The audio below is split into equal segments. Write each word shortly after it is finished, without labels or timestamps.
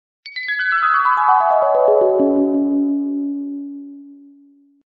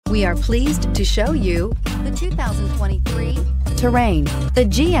We are pleased to show you the 2023 Terrain. The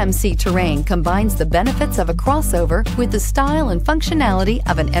GMC Terrain combines the benefits of a crossover with the style and functionality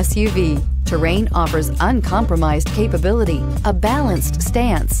of an SUV. Terrain offers uncompromised capability, a balanced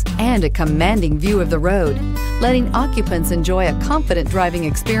stance, and a commanding view of the road, letting occupants enjoy a confident driving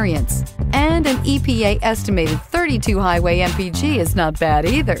experience. And an EPA estimated 32 highway MPG is not bad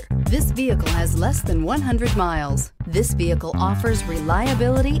either. This vehicle has less than 100 miles. This vehicle offers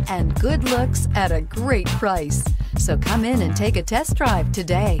reliability and good looks at a great price. So come in and take a test drive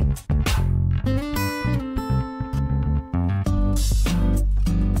today.